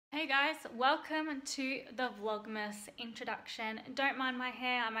Hey guys, welcome to the Vlogmas introduction. Don't mind my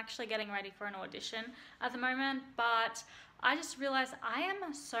hair, I'm actually getting ready for an audition at the moment, but I just realized I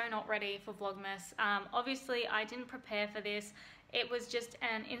am so not ready for Vlogmas. Obviously I didn't prepare for this. It was just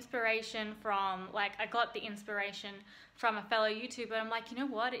an inspiration from, I got the inspiration from a fellow YouTuber. I'm like, you know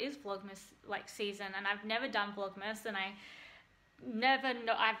what, it is Vlogmas season, and I've never done Vlogmas, and I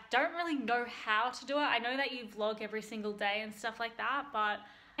don't really know how to do it. I know that you vlog every single day and stuff like that, but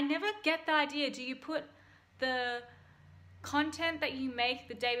I never get the idea. Do you put the content that you make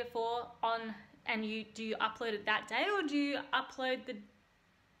the day before on and do you upload it that day, or do you upload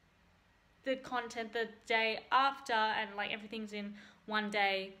the content the day after and everything's in one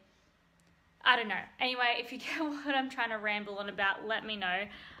day? I don't know. Anyway, if you get what I'm trying to ramble on about, let me know.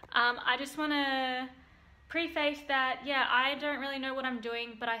 I just want to preface that, yeah, I don't really know what I'm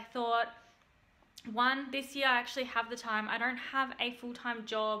doing, but I thought, one, this year I actually have the time. I don't have a full-time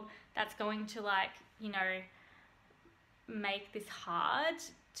job that's going to make this hard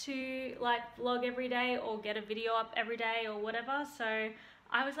to vlog every day or get a video up every day or whatever. So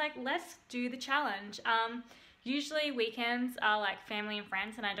I was like, let's do the challenge. Usually weekends are family and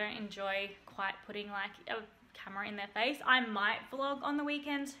friends, and I don't enjoy quite putting a camera in their face. I might vlog on the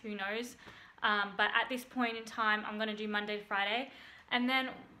weekends, who knows. But at this point in time, I'm gonna do Monday to Friday. And then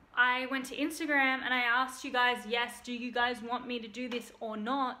I went to Instagram and I asked you guys, yes, do you guys want me to do this or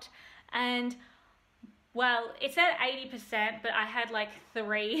not? And well, it said 80%, but I had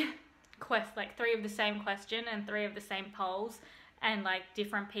three of the same question and 3 of the same polls, and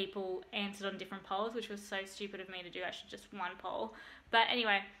different people answered on different polls, which was so stupid of me to do. I should just one poll. But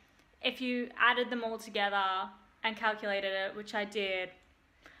anyway, if you added them all together and calculated it, which I did,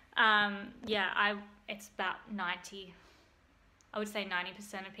 yeah, it's about 90. I would say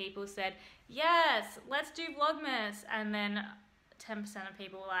 90% of people said, yes, let's do Vlogmas. And then 10% of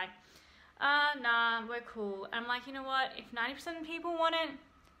people were like, nah, we're cool. And I'm like, you know what? If 90% of people want it,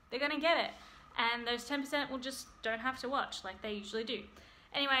 they're going to get it. And those 10% will just don't have to watch like they usually do.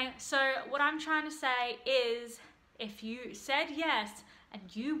 Anyway, so what I'm trying to say is, if you said yes and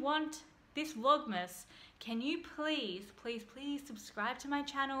you want this Vlogmas, can you please, please, please subscribe to my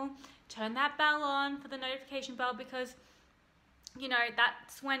channel, turn that bell on for the notification bell, because you know,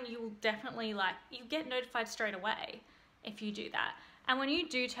 that's when you will definitely you get notified straight away if you do that. And when you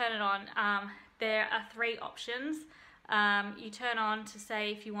do turn it on, there are 3 options. You turn on to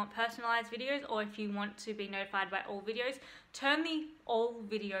say if you want personalized videos or if you want to be notified by all videos. Turn the all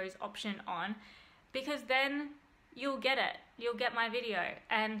videos option on, because then you'll get it. You'll get my video.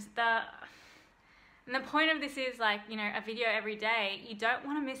 And the point of this is you know, a video every day. You don't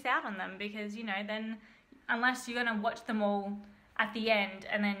want to miss out on them, because you know, then unless you're going to watch them all at the end,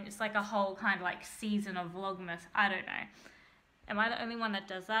 and then it's a whole kind of season of Vlogmas. I don't know. Am I the only one that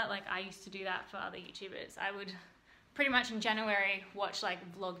does that? I used to do that for other YouTubers. I would pretty much in January watch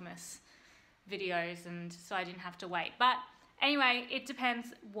Vlogmas videos, and so I didn't have to wait. But anyway, it depends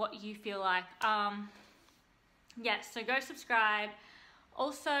what you feel like. Yes, so go subscribe.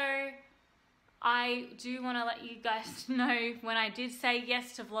 Also, I do want to let you guys know, when I did say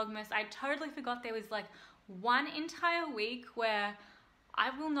yes to Vlogmas, I totally forgot there was one entire week where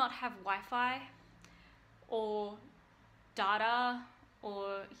I will not have Wi-Fi or data,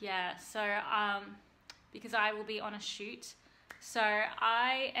 or yeah, so because I will be on a shoot. So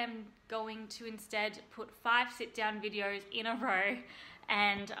I am going to instead put 5 sit-down videos in a row,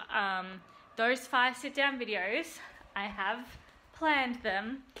 and those 5 sit-down videos, I have planned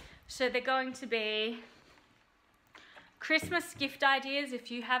them. So they're going to be Christmas gift ideas.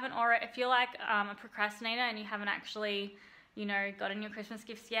 If you haven't, or if you're a procrastinator and you haven't actually, you know, gotten your Christmas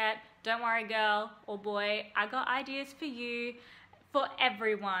gifts yet, don't worry, girl or boy, I got ideas for you, for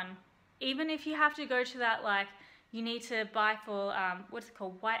everyone. Even if you have to go to that, you need to buy for, what's it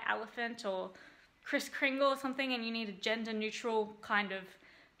called, White Elephant or Kris Kringle or something, and you need a gender neutral kind of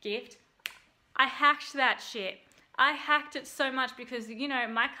gift. I hacked that shit. I hacked it so much, because, you know,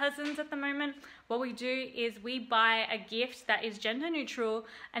 my cousins at the moment, what we do is we buy a gift that is gender neutral,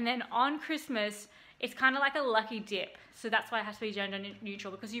 and then on Christmas, it's kind of like a lucky dip. So that's why it has to be gender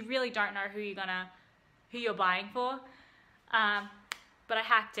neutral, because you really don't know who you're buying for. But I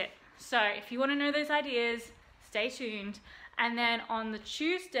hacked it. So if you want to know those ideas, stay tuned. And then on the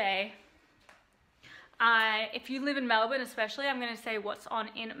Tuesday, if you live in Melbourne especially, I'm going to say what's on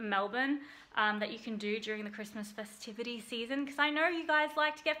in Melbourne that you can do during the Christmas festivity season, because I know you guys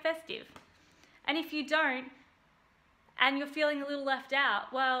like to get festive. And if you don't, and you're feeling a little left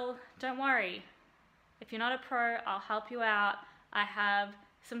out, well, don't worry. If you're not a pro, I'll help you out. I have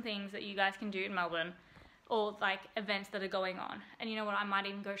some things that you guys can do in Melbourne. or like events that are going on. And you know what, I might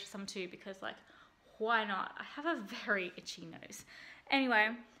even go to some too, because like, why not? I have a very itchy nose. Anyway,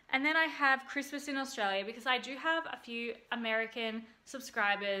 and then I have Christmas in Australia, because I do have a few American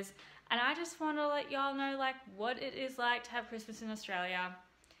subscribers, and I just want to let y'all know like what it is like to have Christmas in Australia.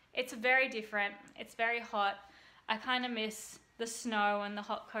 It's very different. It's very hot. I kind of miss the snow and the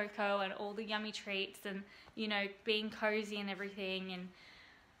hot cocoa and all the yummy treats and, you know, being cozy and everything, and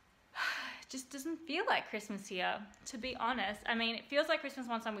it just doesn't feel like Christmas here, to be honest. I mean, it feels like Christmas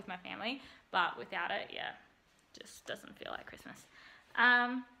once I'm with my family, but without it, yeah, just doesn't feel like Christmas.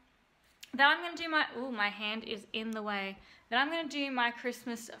 Then I'm going to do my hand is in the way. Then I'm going to do my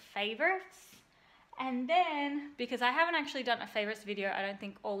Christmas favorites. And then, because I haven't actually done a favorites video, I don't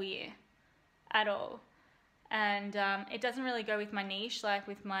think all year at all. And it doesn't really go with my niche, like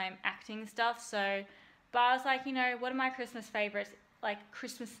with my acting stuff. So, but I was like, you know, what are my Christmas favorites? Like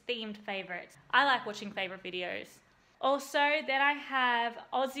Christmas themed favorites. I like watching favorite videos. Also, then I have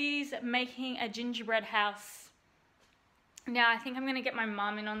Aussies making a gingerbread house. Now, I think I'm going to get my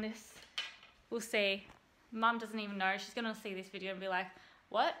mum in on this. We'll see. Mum doesn't even know. She's going to see this video and be like,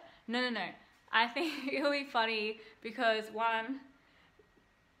 what? No. I think it'll be funny because, one,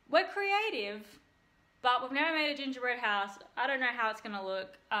 we're creative, but we've never made a gingerbread house. I don't know how it's going to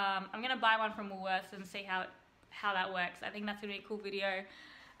look. I'm going to buy one from Woolworths and see how that works. I think that's going to be a cool video.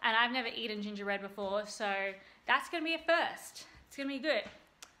 And I've never eaten gingerbread before, so that's going to be a first. It's going to be good.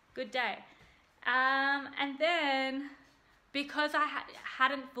 Good day. And then, because I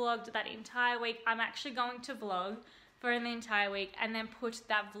hadn't vlogged that entire week, I'm actually going to vlog for the entire week and then put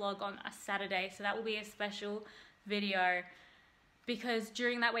that vlog on a Saturday. So that will be a special video, because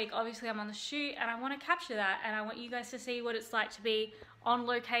during that week, obviously I'm on the shoot and I want to capture that, and I want you guys to see what it's like to be on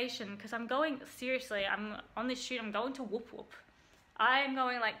location, because I'm on this shoot, I'm going to Whoop Whoop. I am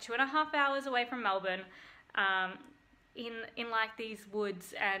going like 2.5 hours away from Melbourne, in like these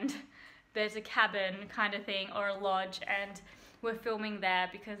woods, and there's a cabin kind of thing, or a lodge, and we're filming there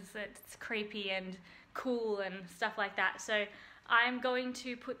because it's creepy and cool and stuff like that. So I'm going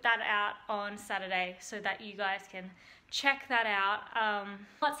to put that out on Saturday so that you guys can check that out.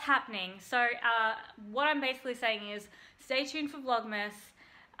 What's happening? So what I'm basically saying is stay tuned for Vlogmas.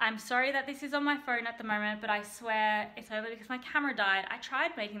 I'm sorry that this is on my phone at the moment, but I swear it's only because my camera died. I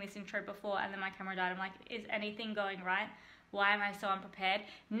tried making this intro before and then my camera died. I'm like, is anything going right? Why am I so unprepared?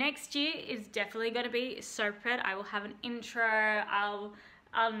 Next year is definitely going to be so prepared. I will have an intro. I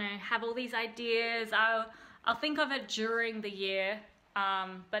don't know, have all these ideas. I'll think of it during the year.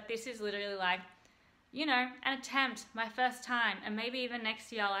 But this is literally like, you know, an attempt, my first time, and maybe even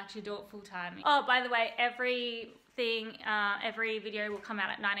next year I'll actually do it full time. Oh, by the way, every video will come out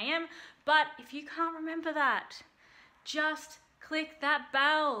at 9 AM, but if you can't remember that, just click that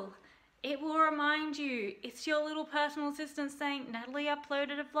bell. It will remind you. It's your little personal assistant saying, Natalie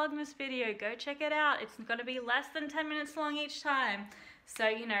uploaded a Vlogmas video, go check it out. It's gonna be less than 10 minutes long each time. So,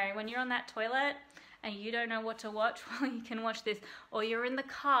 you know, when you're on that toilet and you don't know what to watch, well, you can watch this. Or you're in the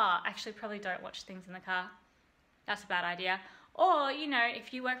car. Actually, probably don't watch things in the car. That's a bad idea. Or, you know,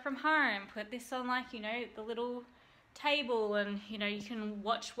 if you work from home, put this on, like, you know, the little table, and, you know, you can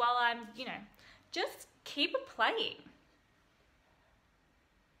watch while I'm, you know, just keep it playing.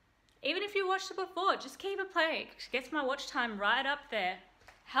 Even if you watched it before, just keep it playing. Gets my watch time right up there.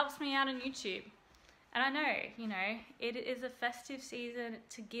 Helps me out on YouTube. And I know, you know, it is a festive season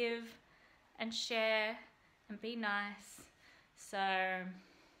to give and share and be nice. So,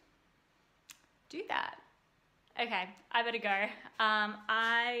 do that. Okay, I better go.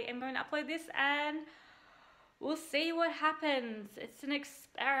 I am going to upload this and we'll see what happens. It's an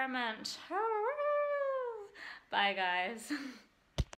experiment. Bye, guys.